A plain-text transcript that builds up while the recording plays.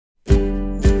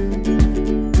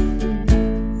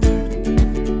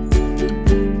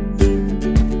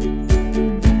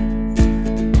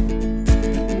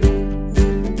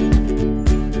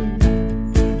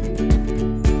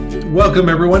Welcome,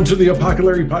 everyone, to the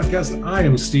Apocalypse Podcast. I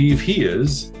am Steve. He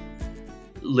is...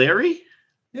 Larry?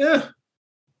 Yeah.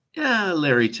 Yeah,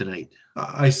 Larry tonight.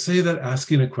 I say that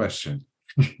asking a question.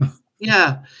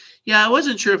 Yeah. I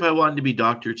wasn't sure if I wanted to be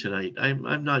doctor tonight.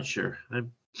 I'm not sure.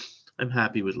 I'm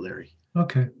happy with Larry.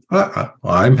 Okay.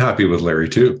 I'm happy with Larry,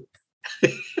 too.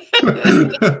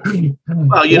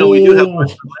 Well, we do have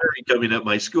Larry coming at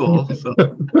my school. So.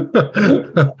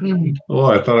 Oh,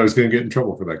 I thought I was going to get in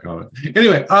trouble for that comment.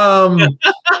 Anyway,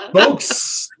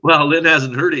 folks. Well, Lynn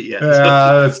hasn't heard it yet.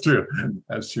 Yeah, that's true.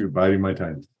 That's true. Biding my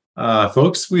time.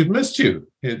 Folks, we've missed you.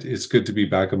 It's good to be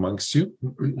back amongst you.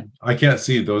 I can't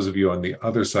see those of you on the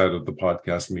other side of the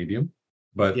podcast medium,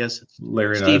 but yes,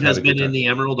 Larry and Steve has been in the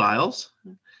Emerald Isles.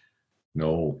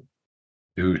 No.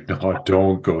 Dude, no,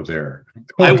 don't go there.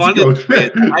 Don't go there.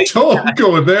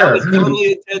 That was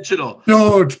totally intentional.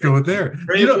 Don't go there.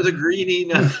 Pray for the greening.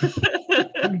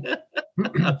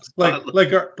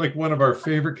 like one of our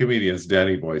favorite comedians,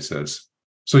 Danny Boy, says.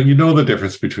 So you know the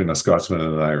difference between a Scotsman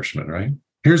and an Irishman, right?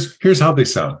 Here's how they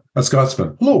sound. A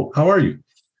Scotsman, hello, how are you?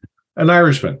 An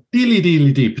Irishman, deely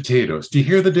deely dee potatoes. Do you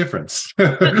hear the difference?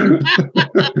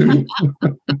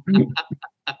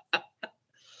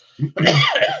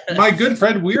 My good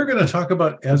friend, we are going to talk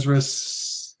about Ezra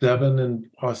 7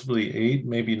 and possibly 8,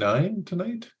 maybe 9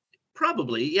 tonight.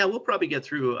 Probably, yeah. We'll probably get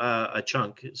through a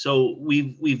chunk. So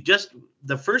we've just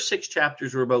the first 6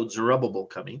 chapters were about Zerubbabel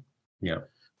coming. Yeah.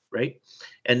 Right.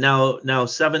 And now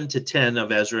 7 to 10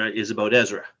 of Ezra is about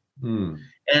Ezra.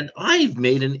 And I've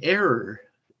made an error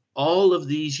all of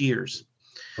these years.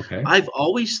 Okay. I've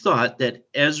always thought that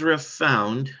Ezra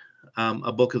found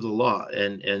a book of the law,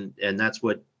 and that's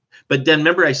what. But then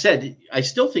remember, I said I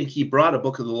still think he brought a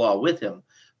book of the law with him,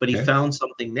 but he found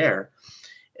something there,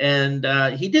 and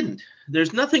he didn't.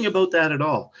 There's nothing about that at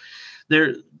all.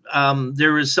 There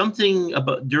is something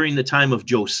about during the time of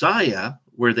Josiah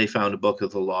where they found a book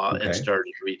of the law and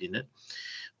started reading it.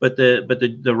 But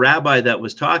the rabbi that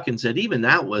was talking said even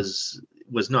that was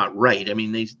not right. I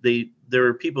mean, there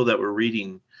were people that were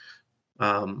reading,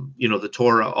 the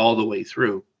Torah all the way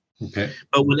through. Okay.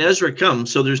 But when Ezra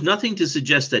comes, so there's nothing to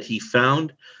suggest that he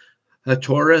found a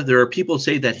Torah. There are people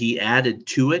say that he added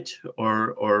to it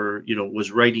or was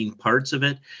writing parts of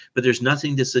it, but there's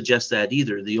nothing to suggest that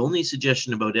either. The only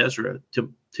suggestion about Ezra,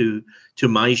 to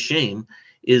my shame,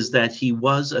 is that he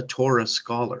was a Torah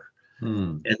scholar.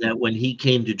 And that when he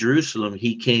came to Jerusalem,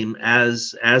 he came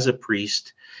as a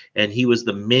priest, and he was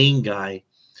the main guy.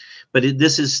 But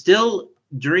this is still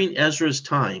during Ezra's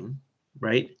time,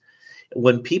 right?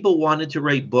 When people wanted to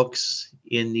write books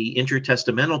in the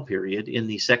intertestamental period, in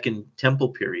the Second Temple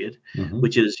period,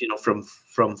 which is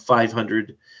from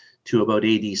 500 to about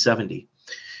AD 70,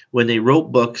 when they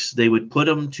wrote books, they would put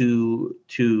them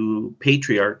to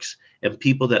patriarchs and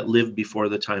people that lived before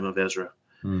the time of Ezra.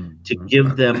 To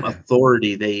give them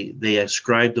authority, they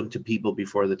ascribed them to people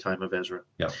before the time of Ezra.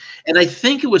 Yeah. And I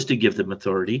think it was to give them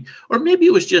authority, or maybe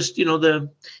it was just it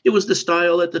was the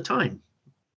style at the time.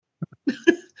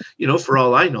 For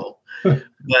all I know.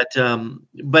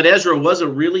 But Ezra was a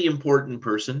really important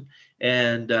person,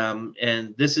 and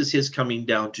this is his coming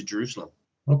down to Jerusalem.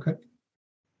 Okay.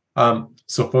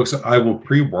 So folks, I will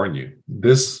pre-warn you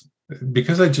this.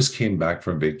 Because I just came back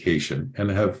from vacation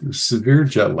and have severe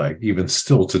jet lag, even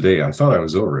still today. I thought I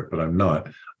was over it, but I'm not.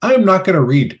 I'm not going to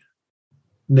read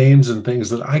names and things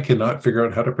that I cannot figure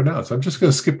out how to pronounce. I'm just going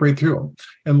to skip right through them.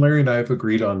 And Larry and I have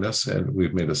agreed on this, and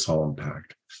we've made a solemn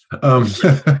pact.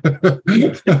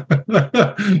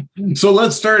 So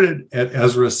let's start at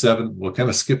Ezra 7. We'll kind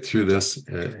of skip through this,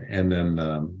 and then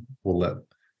we'll let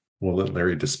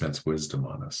Larry dispense wisdom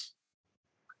on us.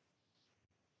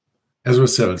 Ezra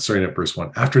 7, starting at verse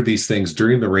 1. After these things,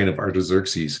 during the reign of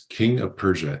Artaxerxes, king of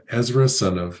Persia, Ezra,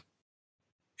 son of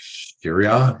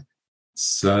Shariah,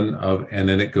 son of, and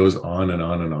then it goes on and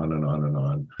on and on and on and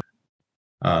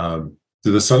on.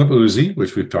 To the son of Uzi,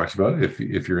 which we've talked about. If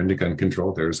you're into gun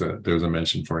control, there's a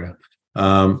mention for you.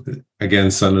 Again,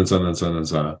 son and son and son and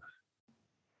son.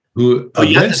 Who? Oh,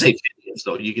 you have to say Phineas,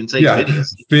 though. You can say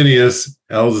Phineas. Phineas,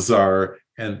 Eleazar,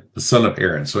 and the son of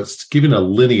Aaron. So it's giving a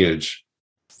lineage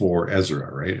for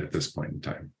Ezra, right, at this point in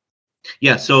time.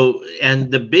 Yeah. So, and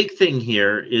the big thing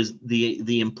here is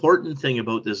the important thing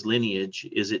about this lineage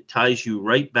is it ties you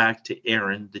right back to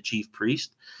Aaron, the chief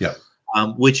priest. Yeah.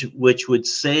 Which would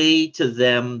say to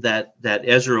them that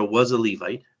Ezra was a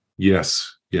Levite.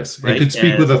 Yes. Right? And could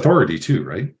speak with authority too,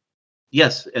 right?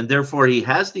 Yes, and therefore he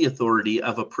has the authority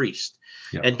of a priest.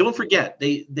 Yeah. And don't forget,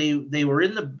 they were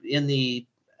in the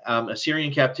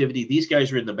Assyrian captivity. These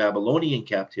guys were in the Babylonian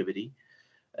captivity.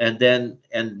 And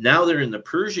now they're in the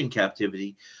Persian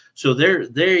captivity. So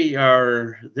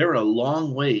they're a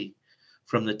long way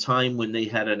from the time when they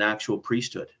had an actual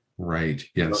priesthood. Right.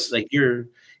 You know, Yes. like you're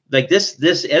like this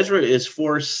Ezra is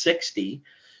 460,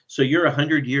 so you're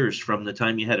 100 years from the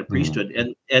time you had a Mm.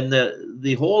 priesthood, and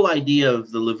the whole idea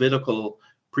of the Levitical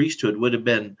priesthood would have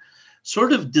been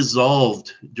sort of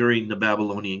dissolved during the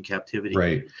Babylonian captivity.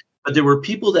 Right. But there were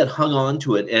people that hung on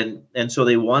to it, and so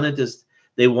they wanted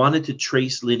to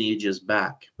trace lineages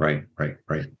back. Right. Right.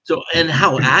 Right. So, and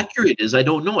how accurate it is, I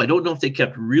don't know. I don't know if they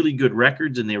kept really good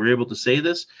records and they were able to say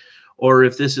this, or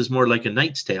if this is more like a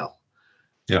Knight's Tale.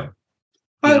 Yeah.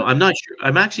 You know, I, I'm not sure.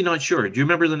 I'm actually not sure. Do you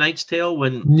remember the Knight's Tale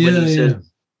when yeah. he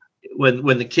says Yeah.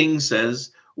 when the king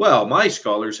says, "Well, my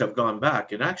scholars have gone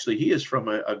back, and actually he is from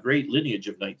a great lineage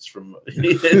of knights from,"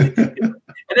 and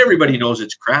everybody knows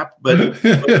it's crap, but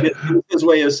his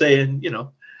way of saying, Yeah.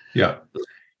 Yeah.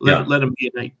 let him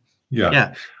be a knight. Yeah.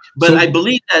 Yeah, but I So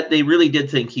believe that they really did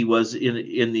think he was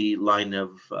in the line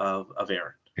of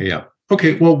Aaron. yeah.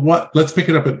 Okay. Well, let's pick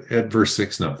it up at verse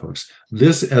 6 now, folks.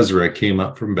 This Ezra came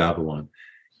up from Babylon.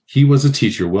 He was a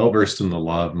teacher well versed in the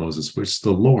law of Moses, which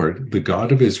the Lord, the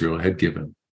God of Israel, had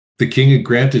given. The king had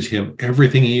granted him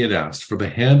everything he had asked, for the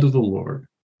hand of the Lord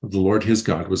his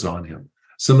God, was on him.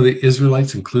 Some of the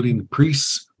Israelites, including the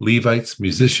priests, Levites,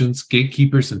 musicians,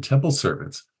 gatekeepers, and temple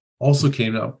servants, also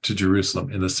came up to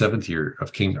Jerusalem in the 7th year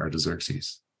of King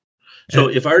Artaxerxes. So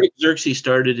if Artaxerxes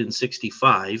started in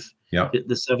 65, Yeah.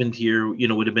 the 7th year,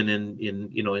 would have been in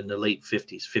the late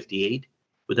 50s, 58.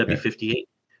 Would that be Okay. 58,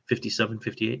 57,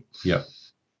 58? Yeah.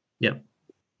 Yeah.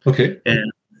 Okay.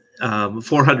 And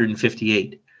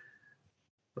 458,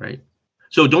 right?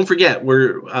 So don't forget,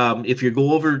 if you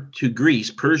go over to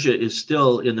Greece, Persia is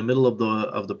still in the middle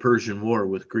of the Persian War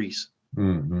with Greece.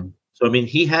 Mm-hmm. So I mean,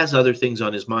 he has other things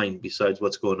on his mind besides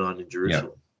what's going on in Yeah.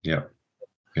 Jerusalem. Yeah.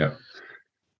 Yeah.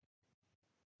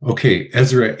 Okay,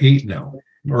 Ezra 8 now,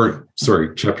 or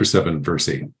sorry, chapter 7, verse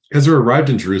 8. Ezra arrived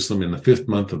in Jerusalem in the 5th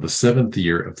month of the 7th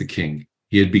year of the king.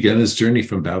 He had begun his journey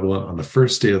from Babylon on the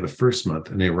 1st day of the 1st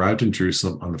month, and he arrived in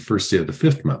Jerusalem on the 1st day of the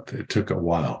 5th month. It took a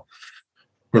while,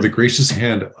 for the gracious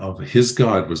hand of his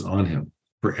God was on him.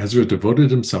 For Ezra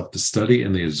devoted himself to study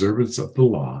and the observance of the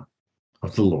law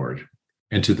of the Lord,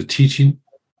 and to teaching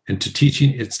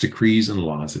its decrees and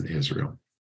laws in Israel.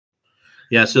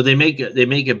 Yeah, so they make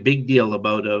a big deal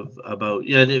about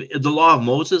the law of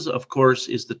Moses, of course,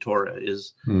 is the Torah,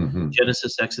 is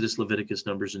Genesis, Exodus, Leviticus,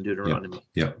 Numbers, and Deuteronomy.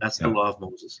 Yeah. That's the law of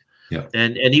Moses. Yeah.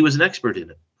 And he was an expert in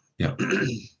it. Yeah.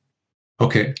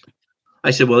 Okay.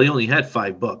 I said, well, he only had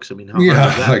 5 books. I mean, how hard Yeah,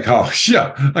 is that? like, oh,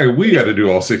 yeah, we got to do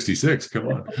all 66. Come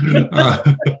on.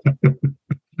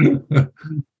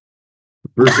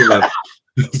 Verse 11.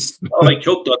 Oh, I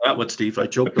choked on that one, Steve. I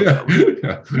choked on that one.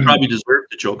 Yeah. You probably deserve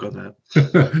to choke on that.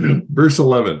 Verse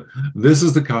 11. This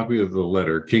is the copy of the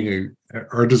letter King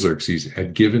Artaxerxes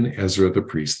had given Ezra the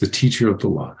priest, the teacher of the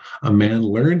law, a man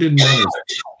learned in manners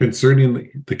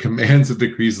concerning the commands and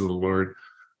decrees of the Lord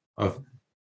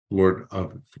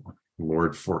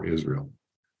for Israel.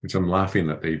 Which I'm laughing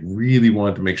that they really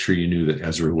wanted to make sure you knew that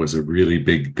Ezra was a really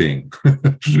big thing.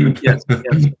 Yes.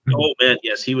 Oh man,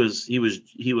 yes, he was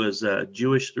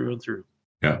Jewish through and through.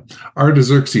 Yeah.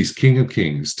 Artaxerxes, king of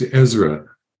kings, to Ezra,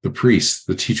 the priest,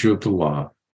 the teacher of the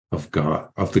law of God,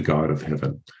 of the God of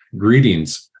heaven.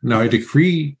 Greetings. Now I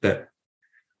decree that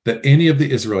any of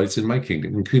the Israelites in my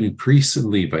kingdom, including priests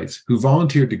and Levites, who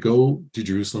volunteered to go to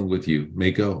Jerusalem with you, may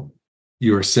go.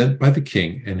 You are sent by the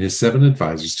king and his 7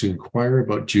 advisors to inquire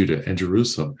about Judah and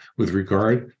Jerusalem with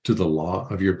regard to the law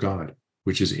of your God,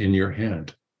 which is in your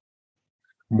hand.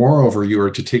 Moreover, you are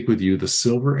to take with you the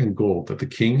silver and gold that the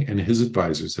king and his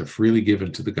advisors have freely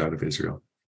given to the God of Israel,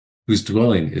 whose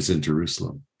dwelling is in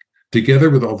Jerusalem. Together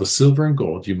with all the silver and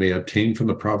gold you may obtain from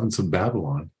the province of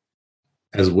Babylon,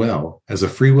 as well as the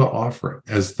free will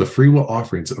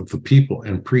offerings of the people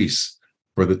and priests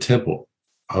for the temple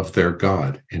of their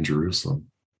God in Jerusalem.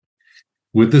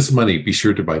 With this money, be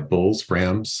sure to buy bulls,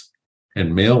 rams,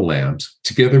 and male lambs,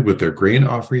 together with their grain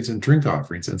offerings and drink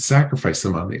offerings, and sacrifice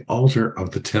them on the altar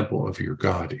of the temple of your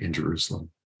God in Jerusalem.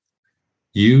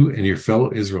 You and your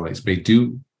fellow Israelites may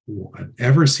do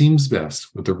whatever seems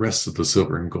best with the rest of the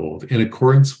silver and gold, in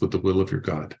accordance with the will of your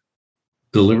God.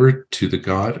 Deliver to the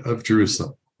God of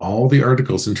Jerusalem all the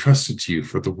articles entrusted to you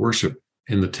for the worship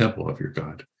in the temple of your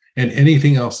God, and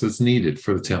anything else that's needed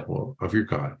for the temple of your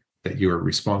God that you are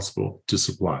responsible to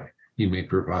supply, you may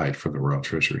provide for the royal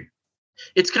treasury.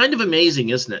 It's kind of amazing,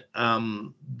 isn't it?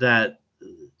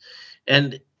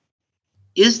 And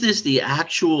is this the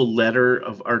actual letter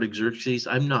of Artaxerxes?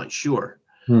 I'm not sure.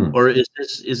 Or is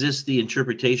this the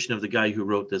interpretation of the guy who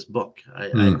wrote this book?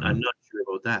 I'm not sure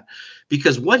about about that,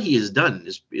 because what he has done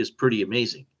is pretty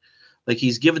amazing. Like,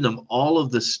 he's given them all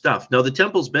of the stuff. Now the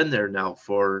temple's been there now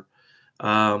for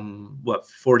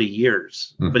 40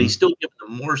 years, but he's still giving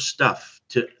them more stuff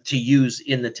to use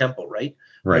in the temple, right?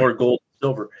 Right. More gold,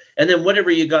 silver, and then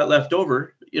whatever you got left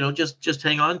over, just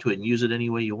hang on to it and use it any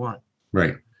way you want.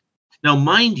 Right. Now,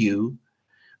 mind you,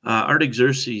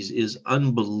 Artaxerxes is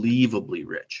unbelievably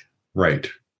rich. Right.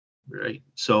 Right.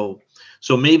 So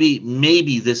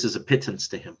maybe this is a pittance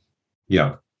to him.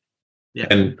 Yeah. Yeah.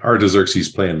 And Artaxerxes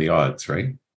playing the odds,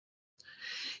 right?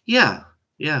 Yeah.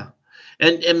 Yeah.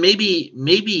 And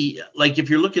maybe like, if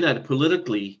you're looking at it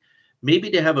politically, maybe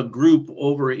to have a group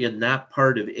over in that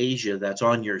part of Asia that's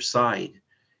on your side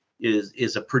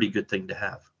is a pretty good thing to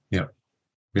have. Yeah.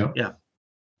 Yeah. Yeah.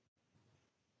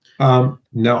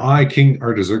 Now I, King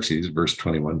Artaxerxes, verse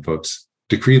 21, folks,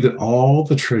 decree that all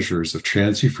the treasurers of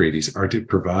Trans-Euphrates are to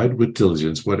provide with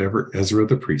diligence whatever Ezra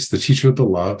the priest, the teacher of the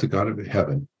law of the God of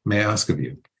heaven, may ask of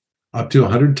you, up to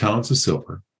 100 talents of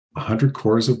silver, 100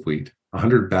 cores of wheat,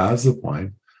 100 baths of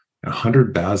wine,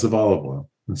 100 baths of olive oil,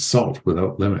 and salt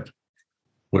without limit.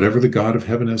 Whatever the God of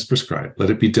heaven has prescribed, let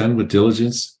it be done with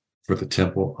diligence for the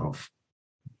temple of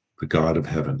the God of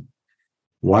heaven.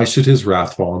 Why should his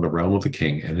wrath fall on the realm of the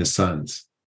king and his sons?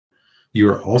 You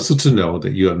are also to know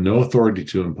that you have no authority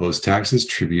to impose taxes,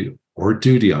 tribute, or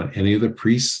duty on any of the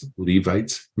priests,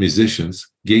 Levites, musicians,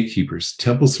 gatekeepers,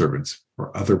 temple servants,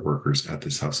 or other workers at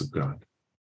this house of God.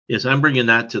 Yes, I'm bringing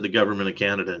that to the government of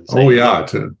Canada. And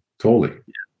saying, totally.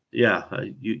 Yeah,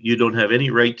 you don't have any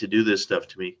right to do this stuff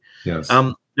to me. Yes.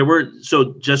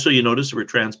 So just so you notice, there were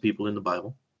trans people in the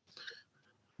Bible.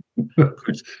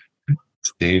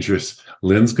 It's dangerous.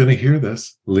 Lynn's going to hear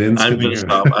this. I'm going to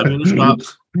stop. I'm going to stop.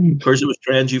 Of course, it was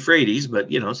Trans-Euphrates, but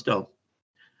still.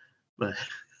 But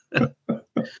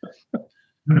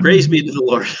praise be to the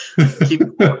Lord.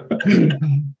 Keep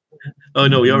going. Oh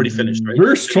no, we already finished, right?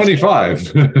 Verse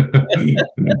 25.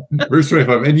 Verse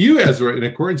 25. And you, Ezra, in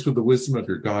accordance with the wisdom of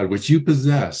your God, which you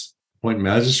possess, appoint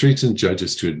magistrates and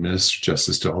judges to administer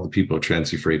justice to all the people of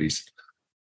Trans-Euphrates,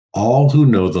 all who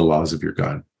know the laws of your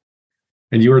God.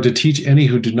 And you are to teach any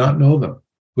who do not know them.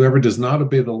 Whoever does not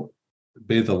obey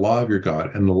the law of your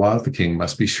God and the law of the king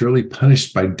must be surely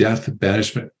punished by death,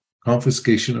 banishment,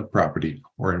 confiscation of property,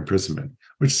 or imprisonment,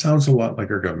 which sounds a lot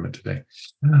like our government today.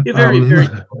 Yeah, very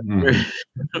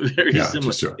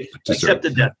similar. Except the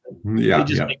death. Yeah, they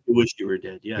just make you wish you were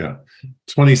dead. Yeah.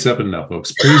 27 now,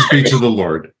 folks. Praise be to the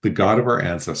Lord, the God of our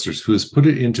ancestors, who has put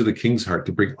it into the king's heart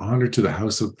to bring honor to the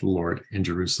house of the Lord in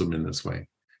Jerusalem in this way,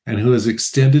 and who has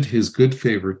extended his good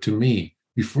favor to me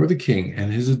before the king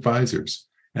and his advisors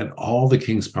and all the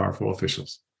king's powerful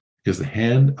officials. Because the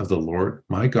hand of the Lord,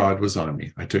 my God, was on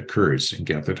me. I took courage and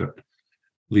gathered up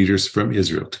leaders from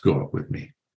Israel to go up with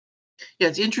me. Yeah,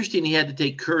 it's interesting he had to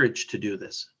take courage to do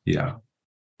this. Yeah.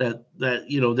 That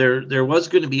there was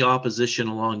going to be opposition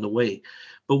along the way.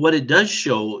 But what it does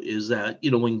show is that,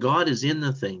 when God is in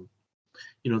the thing,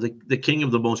 the king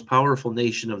of the most powerful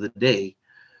nation of the day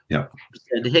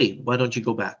said, hey, why don't you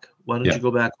go back? Why don't you go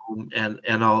back home and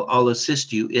I'll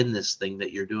assist you in this thing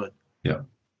that you're doing. Yeah.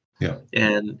 Yeah.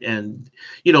 And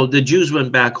the Jews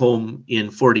went back home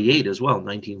in 48 as well,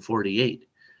 1948.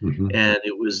 Mm-hmm. And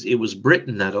it was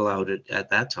Britain that allowed it at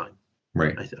that time.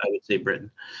 Right. I would say Britain.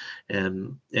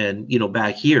 And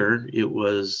back here it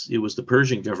was the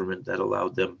Persian government that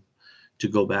allowed them to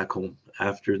go back home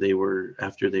after they were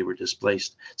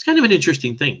displaced. It's kind of an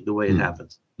interesting thing, the way it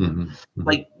happens. Mm-hmm. Mm-hmm.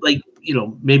 Like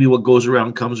maybe what goes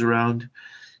around comes around.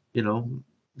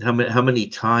 How many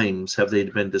times have they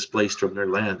been displaced from their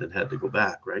land and had to go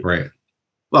back, right? Right.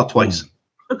 Well, twice.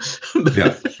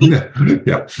 Yeah.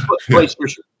 Twice for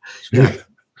sure. Yeah.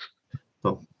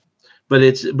 So, but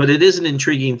it is an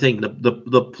intriguing thing.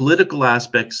 The political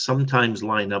aspects sometimes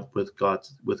line up with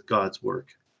God's work.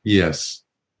 Yes.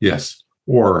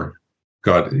 Or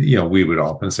God, we would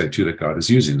often say too that God is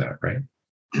using that, right?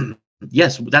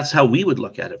 Yes, that's how we would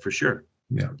look at it for sure.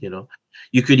 Yeah.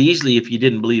 You could easily, if you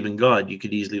didn't believe in God, you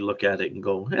could easily look at it and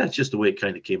go, it's just the way it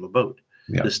kind of came about.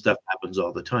 Yeah. This stuff happens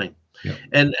all the time. Yeah.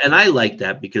 And I like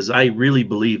that, because I really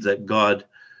believe that God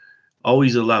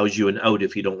always allows you an out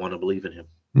if you don't want to believe in him.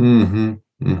 Mm-hmm.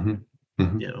 Mm-hmm.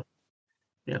 Mm-hmm.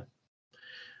 Yeah.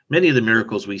 Many of the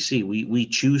miracles we see, we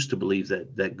choose to believe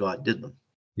that God did them.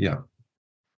 Yeah.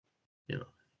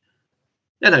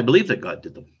 And I believe that God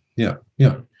did them. Yeah.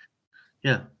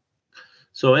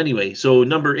 So anyway, so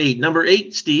number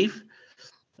eight, Steve,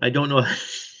 I don't know.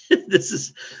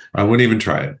 I wouldn't even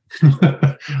try it.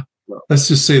 Let's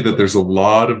just say that there's a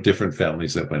lot of different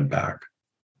families that went back.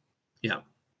 Yeah.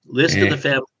 List of the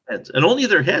family heads, and only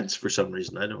their heads for some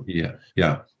reason. I don't.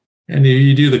 Yeah. And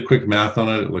you do the quick math on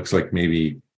it, it looks like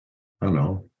maybe, I don't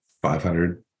know,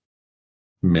 500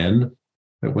 men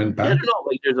that went Yeah, I back. don't know.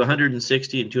 Like there's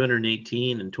 160 and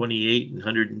 218 and 28 and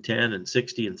 110 and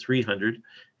 60 and 300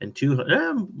 and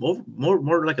 200.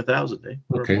 More like 1,000. Eh?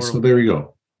 Okay, More. so there we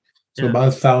go. So Yeah.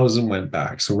 about 1,000 went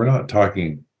back. So we're not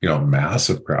talking,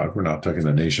 massive crowd. We're not talking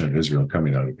the nation of Israel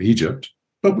coming out of Egypt,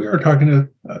 but we are talking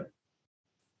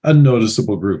a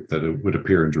noticeable group that it would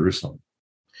appear in Jerusalem.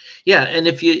 Yeah, and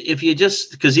if you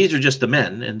just because these are just the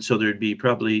men, and so there'd be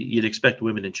probably you'd expect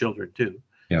women and children too.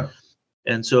 Yeah.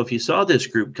 And so if you saw this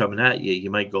group coming at you, you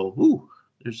might go, "Ooh,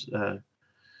 there's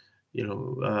you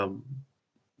know,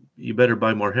 you better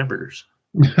buy more hamburgers."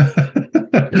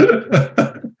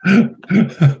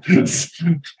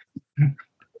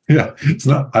 Yeah, it's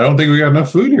not. I don't think we got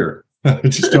enough food here. I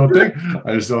just don't think we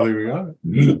got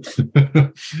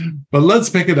it. But let's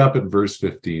pick it up at verse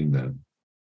 15 then.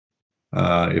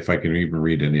 If I can even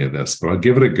read any of this, but I'll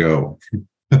give it a go.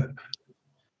 The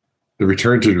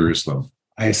return to Jerusalem.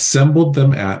 I assembled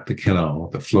them at the canal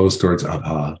that flows towards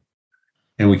Abha,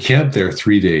 and we camped there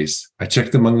 3 days. I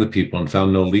checked among the people and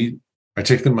found no I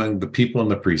checked among the people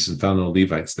and the priests and found no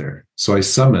Levites there. So I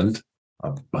summoned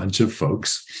a bunch of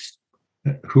folks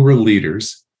who were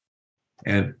leaders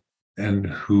and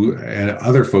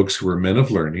other folks who were men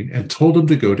of learning, and told them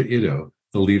to go to Iddo,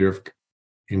 the leader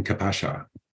in Kapasha.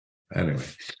 Anyway,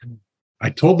 I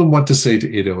told them what to say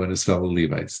to Iddo and his fellow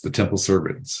Levites, the temple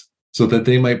servants, so that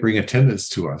they might bring attendance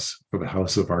to us for the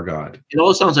house of our God. It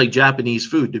all sounds like Japanese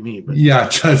food to me, but Yeah,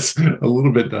 it does. A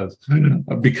little bit does.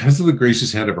 Because of the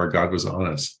gracious hand of our God was on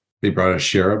us, they brought us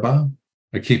Sherebiah,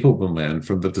 a capable man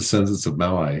from the descendants of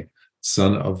Malai,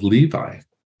 son of Levi.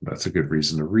 That's a good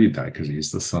reason to read that, because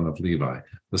he's the son of Levi,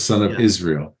 the son of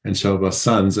Israel, and Shelbah's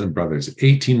sons and brothers,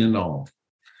 18 in all.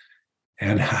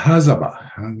 And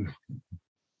Hashabiah.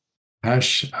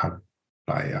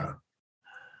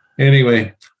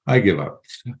 Anyway, I give up.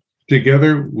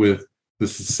 Together with the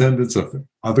descendants of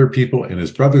other people and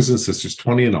his brothers and sisters,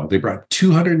 20 in all, they brought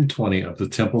 220 of the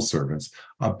temple servants,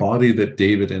 a body that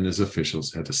David and his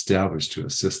officials had established to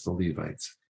assist the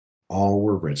Levites. All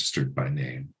were registered by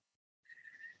name.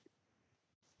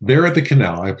 There at the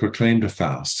canal, I proclaimed a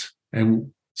fast,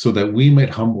 and so that we might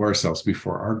humble ourselves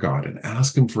before our God and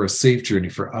ask him for a safe journey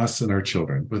for us and our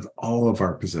children with all of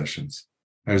our possessions.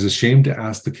 I was ashamed to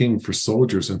ask the king for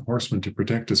soldiers and horsemen to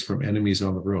protect us from enemies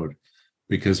on the road,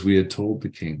 because we had told the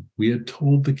king,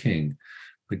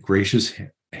 the gracious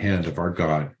hand of our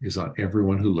God is on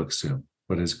everyone who looks to him,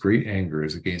 but his great anger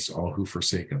is against all who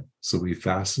forsake him. So we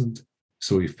fasted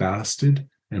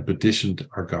and petitioned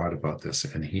our God about this,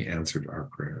 and he answered our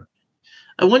prayer.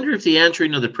 I wonder if the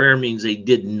answering of the prayer means they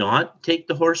did not take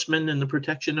the horsemen and the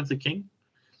protection of the king.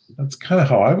 That's kind of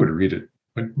how I would read it.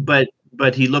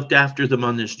 But he looked after them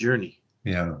on this journey.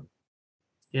 Yeah.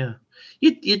 Yeah.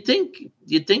 You'd think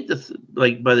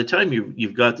like by the time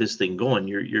you've got this thing going,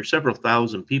 you're several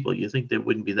thousand people. You think that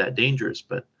wouldn't be that dangerous,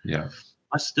 but yeah,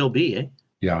 must still be, eh?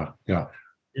 Yeah.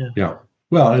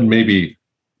 Well, and maybe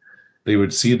they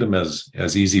would see them as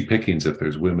easy pickings if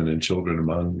there's women and children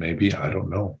among. Maybe, I don't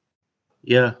know.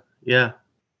 Yeah.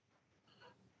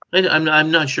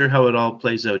 I'm not sure how it all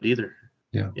plays out either.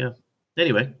 Yeah.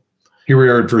 Anyway, here we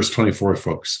are at verse 24,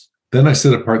 folks. Then I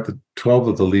set apart the 12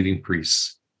 of the leading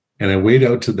priests, and I weighed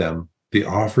out to them the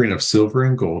offering of silver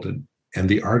and gold and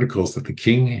the articles that the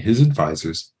king, his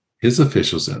advisors, his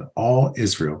officials, and all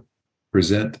Israel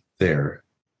present there.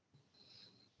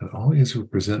 And all Israel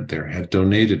present there had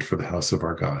donated for the house of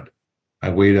our God. I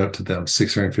weighed out to them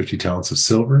 650 talents of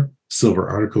silver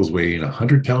articles weighing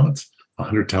 100 talents,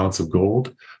 100 talents of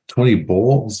gold, 20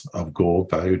 bowls of gold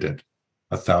valued at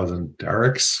 1,000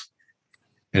 darics,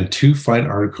 and 2 fine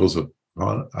articles of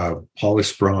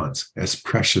polished bronze, as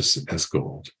precious as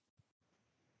gold.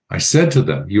 I said to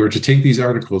them, you are to take these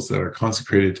articles that are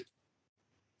consecrated,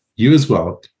 you as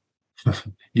well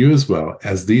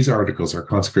as these articles are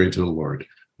consecrated to the Lord.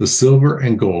 The silver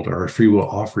and gold are a freewill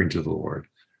offering to the Lord,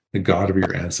 the God of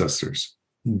your ancestors.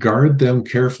 Guard them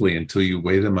carefully until you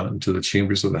weigh them out into the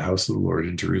chambers of the house of the Lord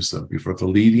in Jerusalem before the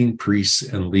leading priests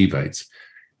and Levites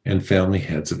and family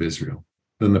heads of Israel.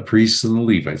 Then the priests and the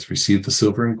Levites received the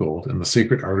silver and gold and the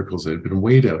sacred articles that had been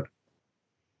weighed out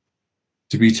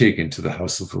to be taken to the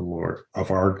house of the Lord,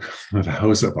 the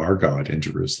house of our God in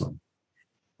Jerusalem.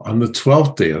 On the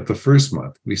 12th day of the first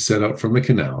month, we set out from the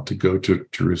canal to go to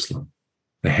Jerusalem.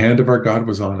 The hand of our God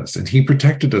was on us, and he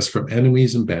protected us from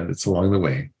enemies and bandits along the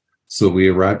way. So we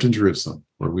arrived in Jerusalem,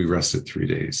 where we rested 3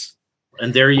 days.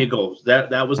 And there you go.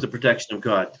 That was the protection of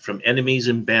God from enemies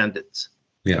and bandits.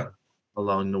 Yeah.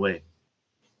 Along the way.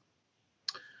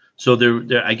 So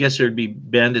there, I guess there'd be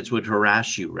bandits would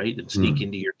harass you, right, and sneak Mm.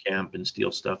 into your camp and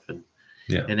steal stuff,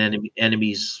 Yeah. and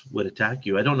enemies would attack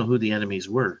you. I don't know who the enemies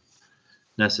were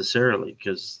necessarily,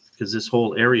 because this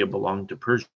whole area belonged to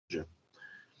Persia.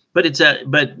 But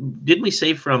but didn't we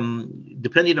say, from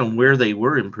depending on where they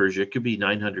were in Persia, it could be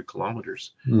 900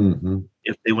 kilometers Hmm.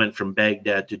 if they went from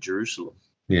Baghdad to Jerusalem.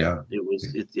 Yeah.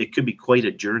 It could be quite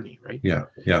a journey, right? Yeah.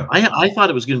 Yeah. I thought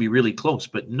it was going to be really close,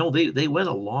 but no, they went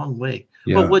a long way.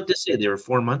 Well, Yeah. what did they say? They were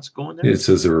 4 months going there? It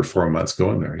says there were 4 months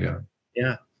going there. Yeah.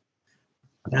 Yeah.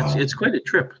 Wow. It's quite a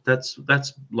trip. That's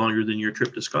longer than your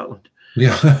trip to Scotland.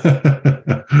 Yeah.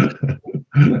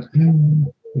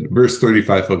 Verse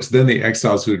 35, folks. Then the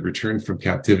exiles who had returned from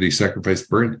captivity sacrificed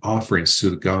burnt offerings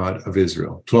to the God of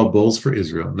Israel: 12 bulls for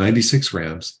Israel, 96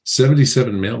 rams,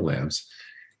 77 male lambs,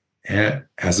 and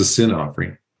as a sin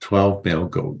offering, 12 male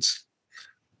goats.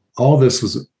 All this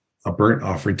was a burnt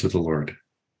offering to the Lord.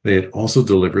 They had also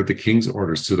delivered the king's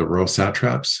orders to the royal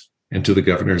satraps and to the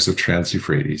governors of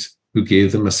Trans-Euphrates, who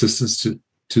gave them assistance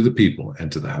to the people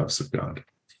and to the house of God.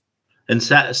 And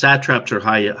satraps are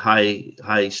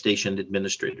high stationed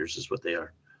administrators, is what they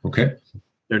are. Okay.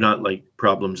 They're not like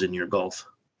problems in your golf.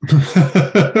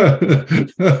 I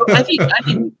I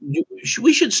think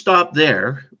we should stop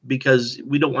there, because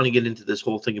we don't want to get into this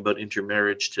whole thing about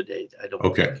intermarriage today. I don't.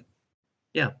 Okay. think.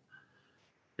 Yeah.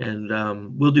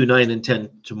 And we'll do 9 and 10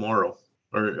 tomorrow,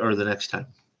 or the next time.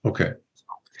 Okay.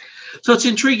 So it's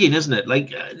intriguing, isn't it?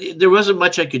 Like, there wasn't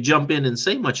much I could jump in and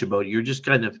say much about it. You're just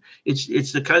kind of,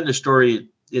 it's the kind of story,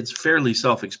 it's fairly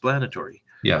self-explanatory.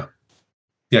 Yeah.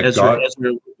 Yeah. Ezra, God.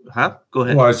 huh? Go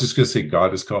ahead. Well, I was just going to say,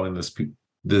 God is calling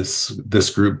this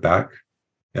group back.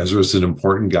 Ezra's an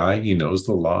important guy. He knows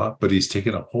the law, but he's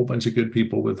taken a whole bunch of good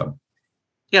people with him.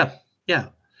 Yeah. Yeah.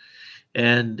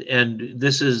 And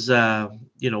this is, what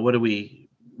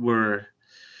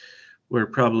we're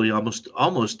probably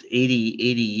almost 80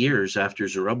 years after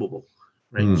Zerubbabel,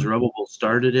 right? Zerubbabel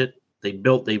started it.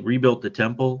 They rebuilt the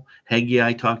temple.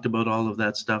 Haggai talked about all of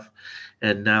that stuff,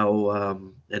 and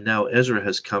now Ezra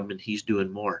has come, and he's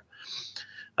doing more.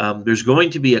 There's going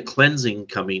to be a cleansing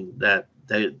coming that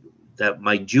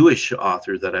my Jewish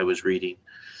author that I was reading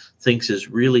thinks is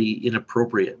really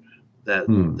inappropriate. That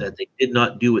they did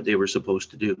not do what they were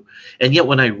supposed to do. And yet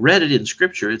when I read it in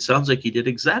scripture, it sounds like he did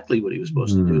exactly what he was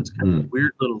supposed to do. It's kind of a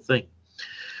weird little thing.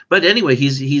 But anyway,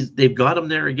 they've got him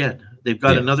there again. They've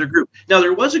got another group. Now,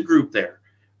 there was a group there,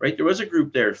 right? There was a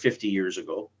group there 50 years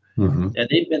ago, and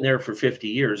they've been there for 50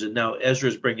 years. And now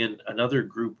Ezra's bringing another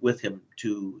group with him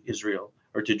to Israel,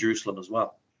 or to Jerusalem as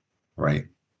well. Right.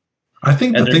 I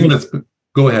think the thing that's,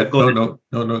 go ahead. Go No,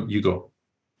 ahead. You go.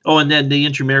 Oh, and then the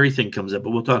intermarry thing comes up, but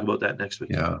we'll talk about that next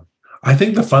week. Yeah. I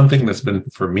think the fun thing that's been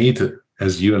for me,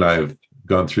 as you and I have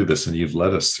gone through this and you've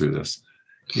led us through this,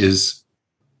 is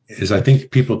I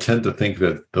think people tend to think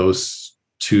that those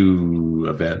two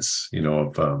events,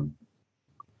 why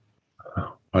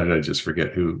did I just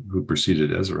forget who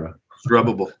preceded Ezra?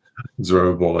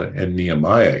 Zerubbabel and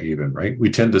Nehemiah, even, right?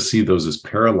 We tend to see those as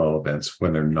parallel events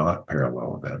when they're not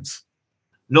parallel events.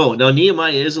 No,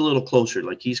 Nehemiah is a little closer.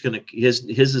 Like, his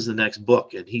is the next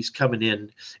book, and he's coming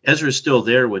in. Ezra's still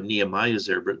there when Nehemiah is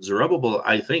there, but Zerubbabel,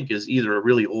 I think, is either a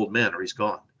really old man or he's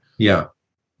gone. Yeah. Right?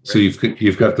 So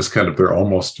you've got this kind of, they're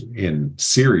almost in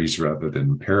series rather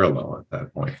than parallel at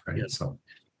that point, right? Yeah. So,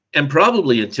 and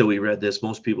probably until we read this,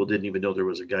 most people didn't even know there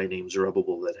was a guy named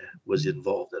Zerubbabel that was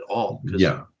involved at all.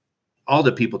 Yeah. All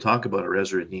that people talk about are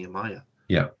Ezra and Nehemiah.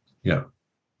 Yeah. Yeah.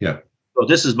 Yeah. So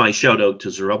this is my shout out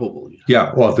to Zerubbabel.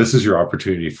 Yeah. Well, this is your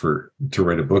opportunity to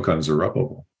write a book on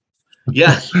Zerubbabel.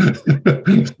 Yeah.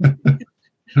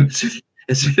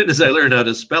 As soon as I learn how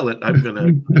to spell it, I'm going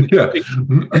to. Yeah.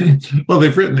 Well,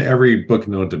 they've written every book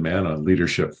known to man on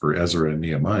leadership for Ezra and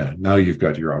Nehemiah. Now you've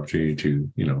got your opportunity to,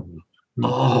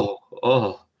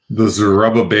 the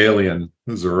Zerubbabelian.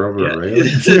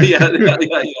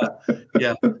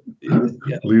 Yeah.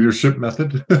 Leadership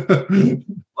method.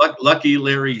 Lucky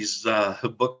Larry's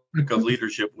book of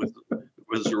leadership with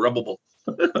Zerubbabel.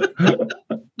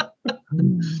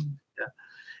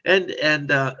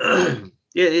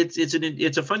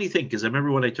 It's a funny thing, because I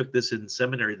remember when I took this in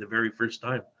seminary the very first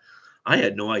time, I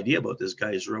had no idea about this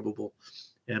guy Zerubbabel,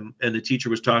 and the teacher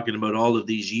was talking about all of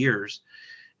these years,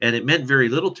 and it meant very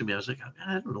little to me. I was like,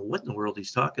 I don't know what in the world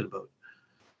he's talking about.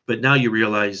 But now you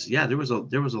realize, there was a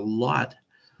lot.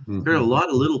 Mm-hmm. There are a lot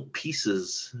of little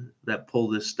pieces that pull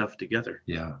this stuff together.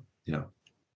 Yeah.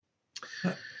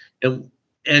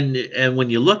 And when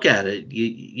you look at it,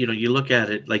 you look at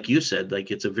it, like you said,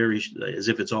 like it's as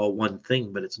if it's all one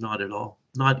thing, but it's not at all.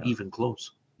 Not even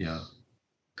close. Yeah.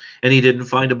 And he didn't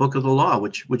find a book of the law,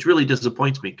 which really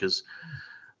disappoints me, because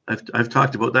I've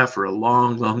talked about that for a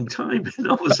long, long time, and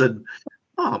all of a sudden,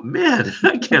 oh man,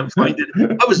 I can't find it.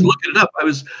 I was looking it up.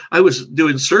 I was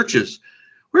doing searches.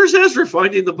 Where's Ezra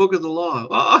finding the book of the law?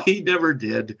 Oh, he never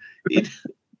did.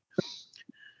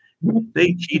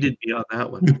 They cheated me on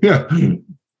that one. Yeah.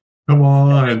 Come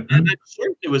on. And I'm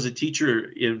certain it was a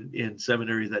teacher in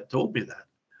seminary that told me that.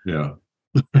 Yeah.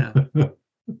 Yeah.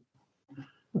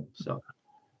 So.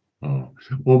 Oh,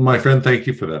 well, my friend, thank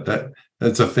you for that.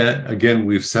 That's again,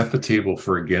 we've set the table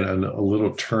for again a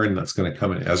little turn that's going to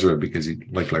come in Ezra, because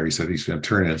like Larry said, he's going to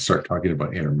turn and start talking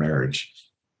about intermarriage.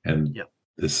 And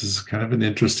this is kind of an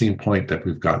interesting point that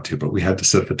we've got to, but we had to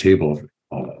set the table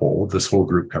of this whole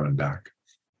group coming back.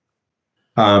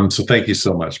 So thank you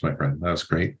so much, my friend. That was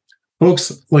great.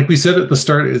 Folks, like we said at the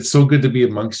start, it's so good to be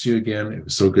amongst you again. It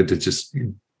was so good to just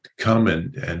come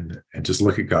and just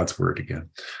look at God's word again.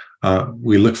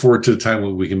 We look forward to the time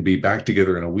when we can be back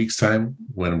together in a week's time,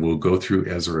 when we'll go through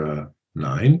Ezra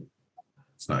 9.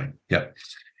 It's 9. Yeah.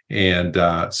 And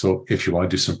so if you want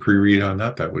to do some pre-read on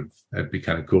that'd be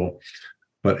kind of cool.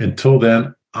 But until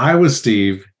then, I was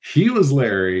Steve, he was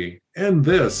Larry, and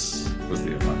this was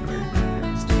the Advice.